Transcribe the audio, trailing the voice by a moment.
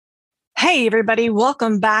Hey, everybody,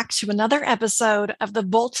 welcome back to another episode of the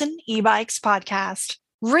Bolton eBikes podcast.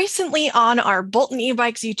 Recently on our Bolton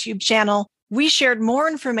eBikes YouTube channel, we shared more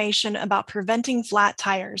information about preventing flat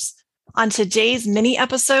tires. On today's mini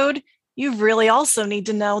episode, you really also need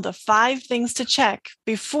to know the 5 things to check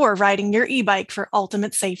before riding your e-bike for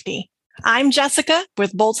ultimate safety. I'm Jessica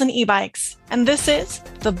with Bolton eBikes, and this is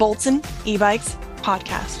the Bolton eBikes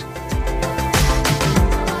podcast.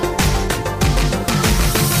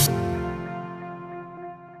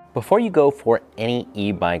 Before you go for any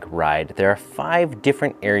e-bike ride, there are 5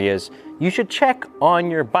 different areas you should check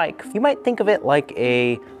on your bike. You might think of it like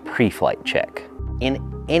a pre-flight check.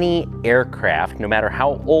 In any aircraft, no matter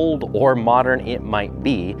how old or modern it might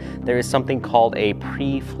be, there is something called a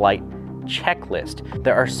pre-flight checklist.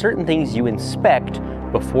 There are certain things you inspect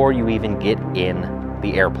before you even get in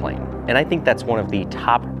the airplane. And I think that's one of the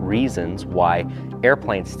top reasons why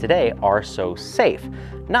airplanes today are so safe.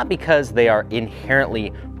 Not because they are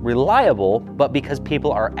inherently reliable, but because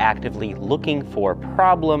people are actively looking for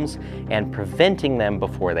problems and preventing them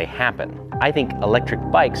before they happen. I think electric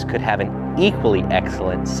bikes could have an equally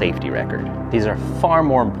excellent safety record. These are far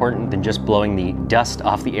more important than just blowing the dust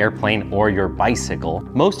off the airplane or your bicycle.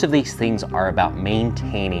 Most of these things are about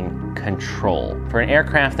maintaining control. For an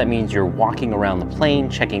aircraft, that means you're walking around the plane,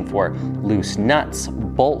 checking for loose nuts,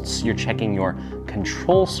 bolts, you're checking your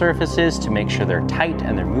control surfaces to make sure they're tight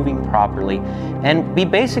and they're moving properly. And we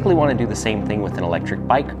basically want to do the same thing with an electric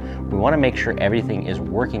bike. We want to make sure everything is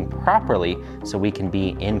working properly so we can be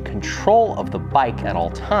in control of the bike at all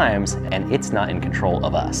times and it's not in control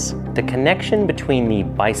of us. The connection between the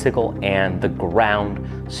bicycle and the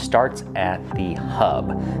ground starts at the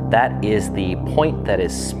hub. That is the point that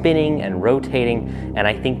is spinning and rotating, and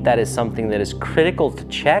I think that is something that is critical to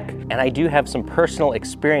check. And I do have some personal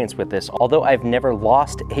experience with this. Although I've never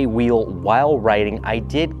lost a wheel while riding, I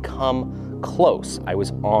did come close. I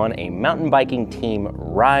was on a mountain biking team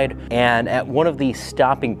ride, and at one of the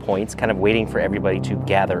stopping points, kind of waiting for everybody to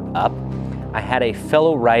gather up, I had a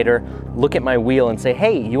fellow rider look at my wheel and say,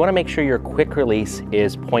 hey, you want to make sure your quick release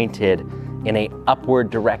is pointed in a upward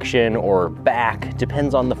direction or back,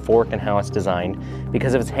 depends on the fork and how it's designed,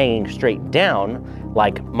 because if it's hanging straight down,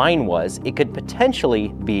 like mine was, it could potentially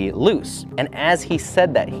be loose. And as he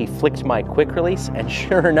said that, he flicked my quick release, and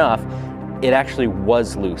sure enough, it actually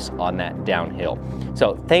was loose on that downhill.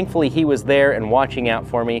 So thankfully he was there and watching out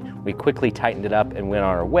for me. We quickly tightened it up and went on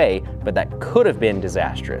our way, but that could have been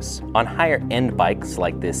disastrous. On higher end bikes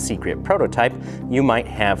like this Secret prototype, you might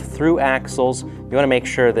have through axles. You want to make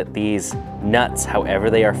sure that these nuts, however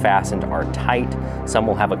they are fastened, are tight. Some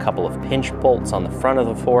will have a couple of pinch bolts on the front of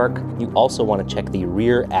the fork. You also want to check the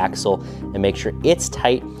rear axle and make sure it's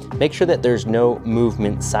tight. Make sure that there's no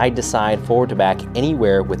movement side to side, forward to back,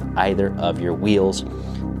 anywhere with either of your wheels.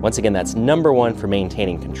 Once again, that's number 1 for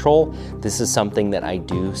maintaining control. This is something that I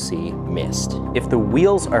do see missed. If the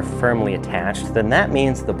wheels are firmly attached, then that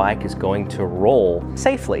means the bike is going to roll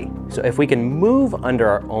safely. So if we can move under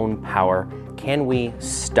our own power, can we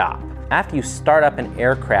stop? After you start up an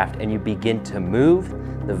aircraft and you begin to move,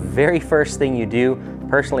 the very first thing you do,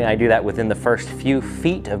 personally I do that within the first few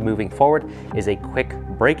feet of moving forward, is a quick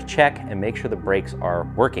brake check and make sure the brakes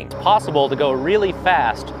are working. It's possible to go really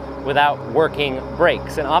fast without working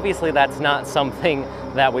brakes, and obviously that's not something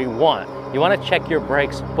that we want. You want to check your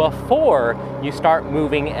brakes before you start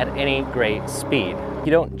moving at any great speed. If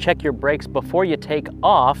you don't check your brakes before you take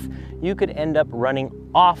off, you could end up running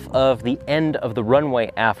off of the end of the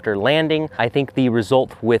runway after landing. I think the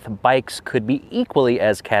result with bikes could be equally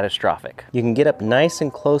as catastrophic. You can get up nice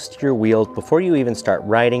and close to your wheels before you even start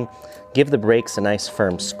riding. Give the brakes a nice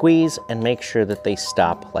firm squeeze and make sure that they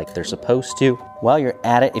stop like they're supposed to. While you're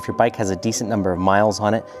at it, if your bike has a decent number of miles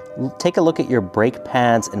on it, take a look at your brake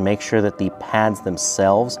pads and make sure that the pads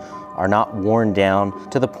themselves are not worn down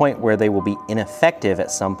to the point where they will be ineffective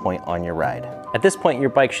at some point on your ride. At this point, your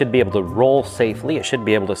bike should be able to roll safely, it should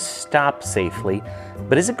be able to stop safely,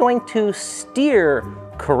 but is it going to steer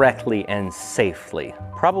correctly and safely?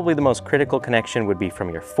 Probably the most critical connection would be from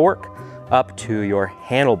your fork up to your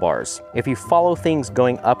handlebars. If you follow things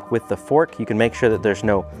going up with the fork, you can make sure that there's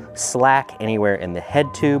no slack anywhere in the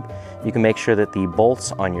head tube. You can make sure that the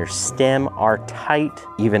bolts on your stem are tight.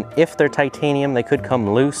 Even if they're titanium, they could come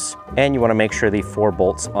loose. And you want to make sure the 4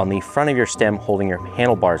 bolts on the front of your stem holding your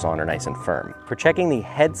handlebars on are nice and firm. For checking the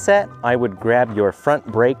headset, I would grab your front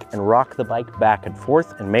brake and rock the bike back and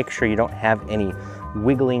forth and make sure you don't have any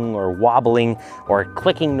wiggling or wobbling or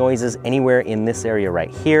clicking noises anywhere in this area right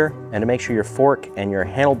here. And to make sure your fork and your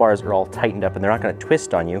handlebars are all tightened up and they're not going to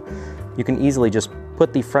twist on you, you can easily just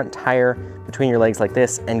put the front tire between your legs like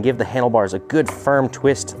this and give the handlebars a good firm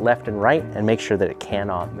twist left and right and make sure that it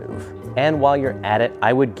cannot move. And while you're at it,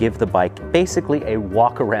 I would give the bike basically a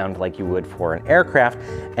walk around like you would for an aircraft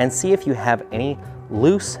and see if you have any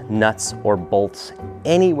loose nuts or bolts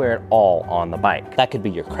anywhere at all on the bike. That could be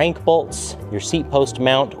your crank bolts, your seat post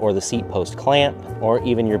mount or the seat post clamp, or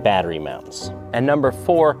even your battery mounts. And number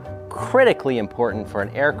 4, critically important for an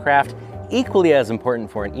aircraft, equally as important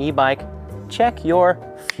for an e-bike, check your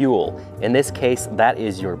fuel. In this case, that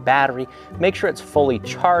is your battery. Make sure it's fully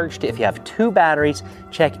charged. If you have 2 batteries,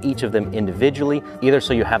 check each of them individually, either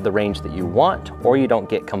so you have the range that you want or you don't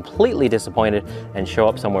get completely disappointed and show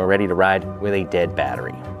up somewhere ready to ride with a dead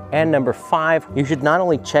battery. And number 5, you should not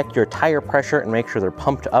only check your tire pressure and make sure they're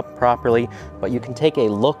pumped up properly, but you can take a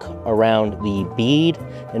look around the bead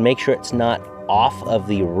and make sure it's not off of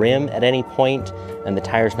the rim at any point and the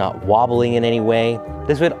tire's not wobbling in any way.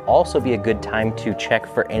 This would also be a good time to check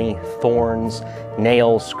for any thorns,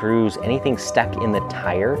 nails, screws, anything stuck in the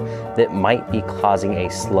tire that might be causing a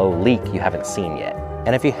slow leak you haven't seen yet.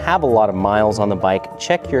 And if you have a lot of miles on the bike,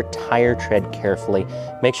 check your tire tread carefully.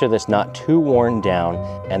 Make sure that it's not too worn down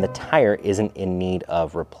and the tire isn't in need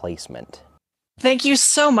of replacement. Thank you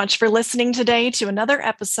so much for listening today to another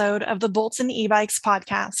episode of the Bolton e-bikes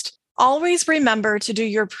podcast. Always remember to do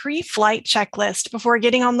your pre-flight checklist before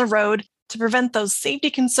getting on the road to prevent those safety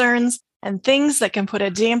concerns and things that can put a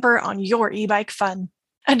damper on your e-bike fun.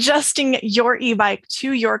 Adjusting your e-bike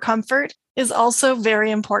to your comfort is also very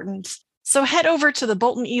important. So head over to the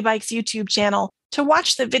Bolton e-bikes YouTube channel to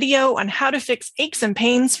watch the video on how to fix aches and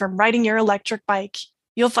pains from riding your electric bike.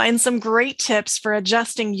 You'll find some great tips for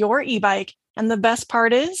adjusting your e-bike, and the best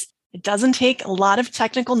part is, it doesn't take a lot of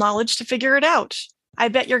technical knowledge to figure it out. I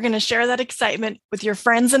bet you're going to share that excitement with your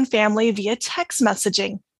friends and family via text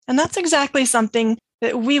messaging. And that's exactly something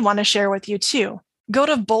that we want to share with you too. Go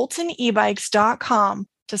to boltonebikes.com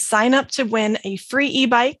to sign up to win a free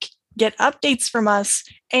e-bike, get updates from us,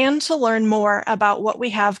 and to learn more about what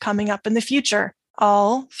we have coming up in the future,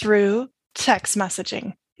 all through text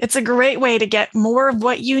messaging. It's a great way to get more of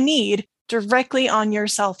what you need directly on your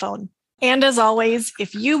cell phone. And as always,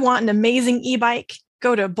 if you want an amazing e-bike,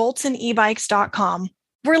 go to boltonebikes.com.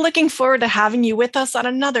 We're looking forward to having you with us on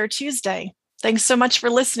another Tuesday. Thanks so much for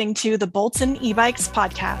listening to the Bolton e-bikes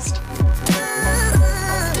podcast.